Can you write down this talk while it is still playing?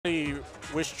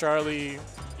wish Charlie,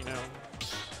 you know,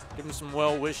 give him some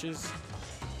well wishes.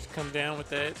 Just come down with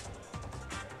that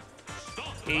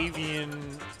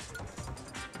avian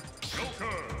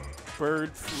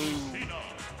bird flu.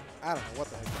 I don't know what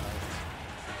the heck that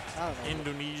is. I don't know.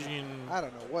 Indonesian. I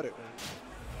don't know what it was.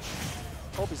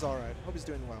 Hope he's all right. Hope he's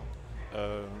doing well.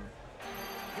 All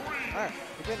right,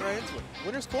 we're getting right into it.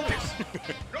 Winners quarters.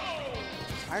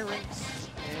 Tyranks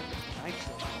and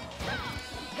Nitro.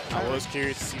 I was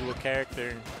curious to see what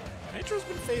character. Nitro's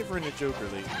been favoring the Joker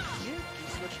lately. Yeah,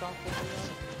 he switched off the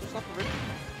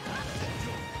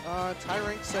original.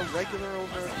 Tyranks a regular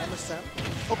over MSM.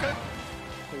 Okay.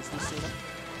 Plays Lucina.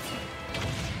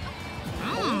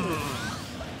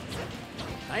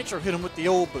 Nitro hit him with the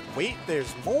old, but wait,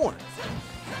 there's more.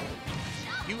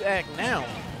 You act now.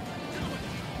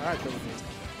 All right, Billy.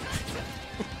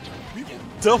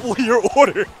 Double your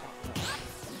order.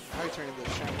 Now you turn into the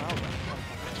Shamwow.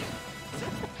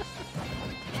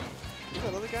 Who's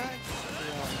that other guy? The,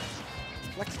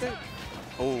 Flex Tape.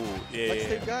 Oh, yeah. Flex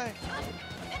Tape guy.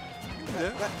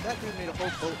 Yeah. That dude made a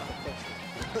whole boat out of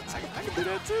Flex Tape. I can do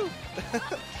that too.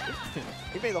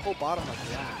 He made the whole bottom like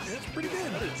glass. That's pretty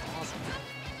good. That is awesome.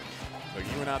 Look,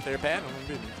 you went out there patting him,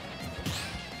 didn't you?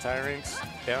 Tyranks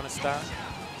down a stop.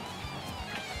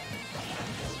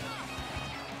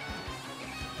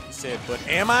 He said, but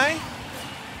am I?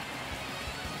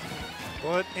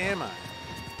 What am I?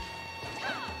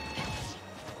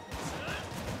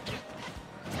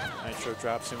 Nitro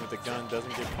drops in with the gun,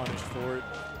 doesn't get punished for it.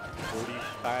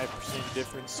 45%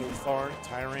 difference so far.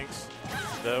 Tyranks,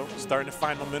 though, starting to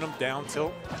find momentum. Down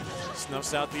tilt.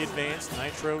 Snuffs out the advance.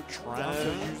 Nitro trying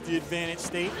to use the advantage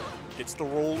state. Gets the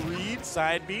roll read.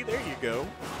 Side B. There you go.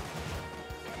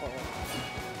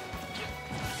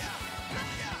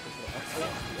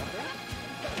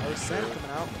 Sand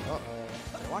coming out.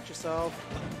 Uh-oh. Watch yourself.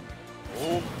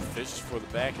 Oh, fishes for the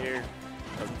back air.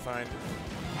 Doesn't find it.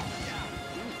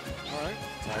 All right.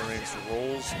 Tyranks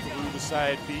rolls through the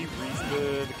side B, reads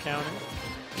the counter.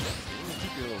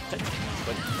 Keep your little tight.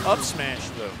 But up smash,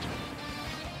 though.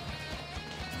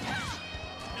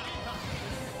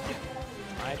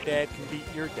 My dad can beat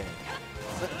your dad.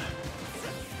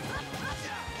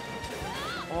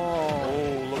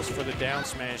 Oh, looks for the down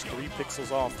smash. 3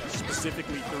 pixels off,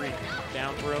 specifically 3.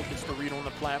 Down throw, gets the read on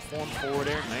the platform. Forward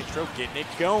air, Nitro getting it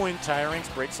going. Tyranks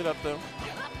breaks it up, though.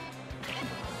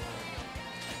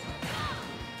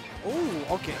 Ooh,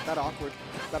 okay, that awkward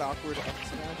up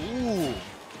smash. Ooh.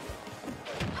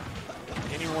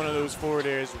 Any one of those forward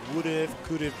airs would have,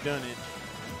 could have done it.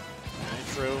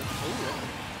 Nitro. Ooh.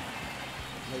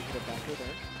 Maybe hit a backer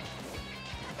there.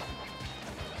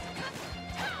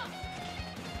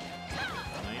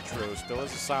 Nitro still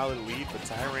has a solid lead, but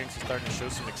Tyranks is starting to show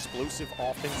some explosive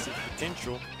offensive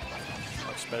potential.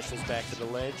 Up specials back to the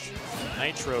ledge.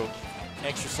 Nitro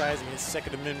exercising his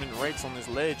Second Amendment rights on this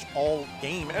ledge all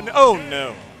game. And oh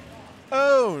no.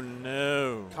 Oh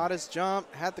no. Caught his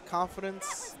jump, had the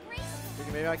confidence.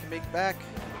 Thinking maybe I can make it back.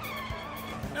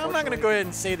 Now, I'm not going to go ahead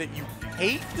and say that you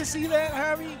hate to see that,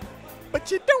 Javi,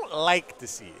 but you don't like to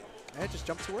see it. I just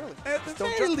jumped too early. At the Don't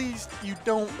very jump. least, you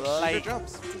don't like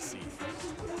jumps. to see it.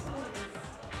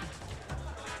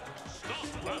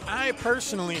 I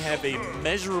personally have a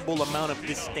measurable amount of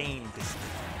disdain to see.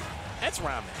 That's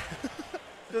where I'm at.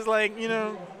 Just like, you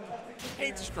know,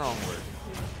 hate's a strong word.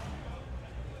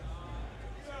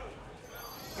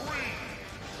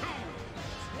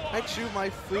 I chew my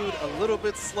food a little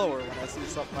bit slower when I see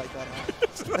something like that happen.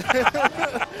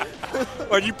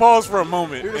 Like you pause for a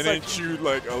moment You're and just then like, chew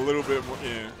like a little bit more.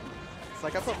 Yeah, It's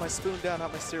like I put my spoon down,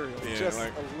 not my cereal. Yeah, Just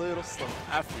like- a little slow.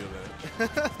 I feel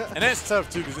that. And that's tough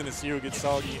too because then the cereal gets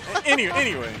soggy.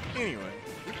 Anyway.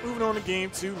 Moving on to game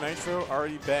 2. Nitro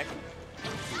already back to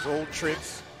his old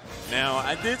tricks. Now,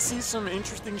 I did see some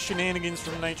interesting shenanigans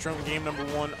from Nitro in game number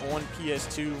 1 on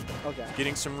PS2. Okay.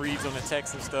 Getting some reads on the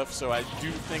text and stuff, so I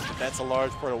do think that that's a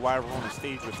large part of why we're on the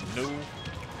stage with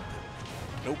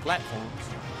no platforms.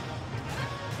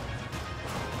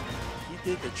 He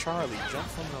did the Charlie, jump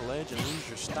from the ledge and lose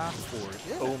your stock for it.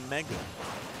 Yeah. Omega.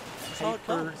 how it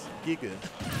Hyper comes. Giga.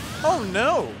 Oh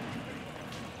no!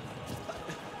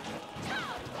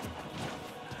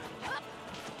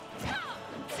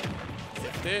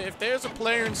 If there's a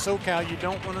player in SoCal you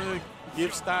don't want to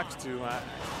give stocks to,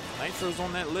 Nitro's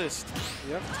on that list.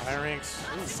 Yep. Tyranks,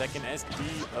 second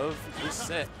SD of this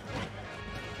set.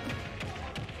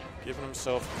 Giving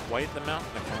himself quite the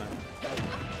mountain to climb.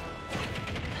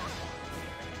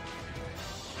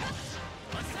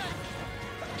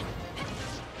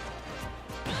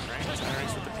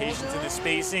 Tyranks with the patience and the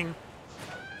spacing.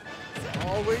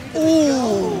 Oh, where you gonna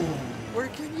go? Where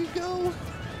can you go?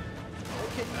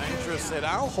 Nitro said,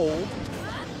 I'll hold.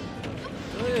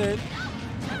 Go ahead.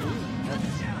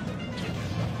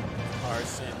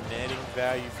 Arson netting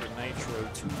value for Nitro.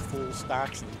 2 full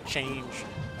stocks and change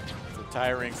for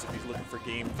Tyranks if he's looking for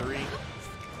game 3.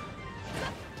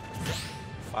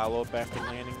 Follow up after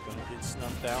landing, gonna get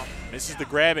snuffed out. Misses the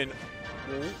grab and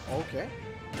okay.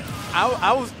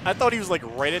 I thought he was like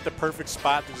right at the perfect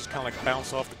spot to just kind of like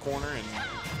bounce off the corner and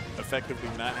effectively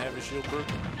not have his shield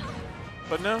broken.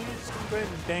 But no, he's gonna go ahead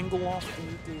and dangle off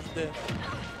the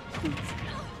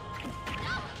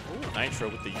Nitro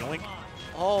with the yoink.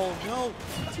 Oh no!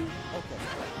 Okay.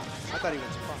 I thought he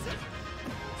went too far.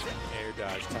 Air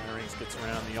dodge. Tyranks gets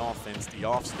around the offense. The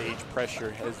offstage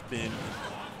pressure has been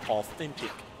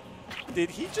authentic. Did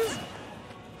he just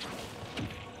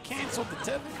cancel the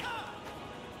tether?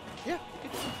 Yeah.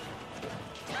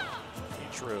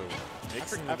 Nitro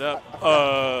mixing it up.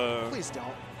 Please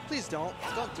don't. Please don't.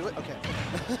 Don't do it. Okay.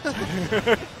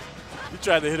 You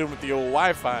tried to hit him with the old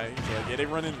Wi-Fi. He's like, yeah, they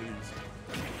run into these.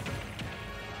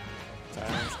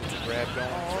 Tyranks gets a grab going.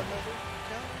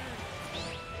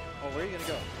 Oh, where are you going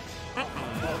to go?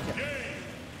 Oh, okay.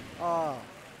 Oh,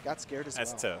 got scared as well.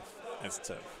 That's tough. That's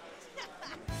tough.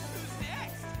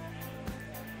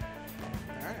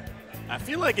 All right. I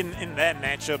feel like in that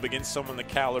matchup against someone the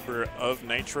caliber of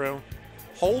Nitro,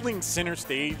 holding center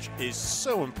stage is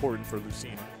so important for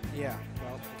Lucina. Yeah,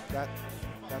 well, that's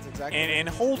exactly. And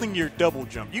holding your double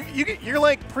jump, you're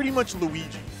like pretty much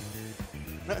Luigi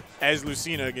as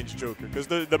Lucina against Joker, because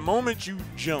the moment you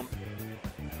jump,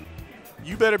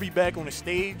 you better be back on the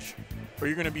stage, or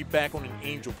you're going to be back on an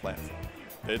angel platform.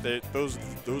 Those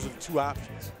are the 2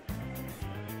 options.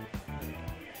 All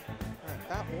right,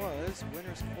 that was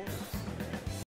winner's quarters.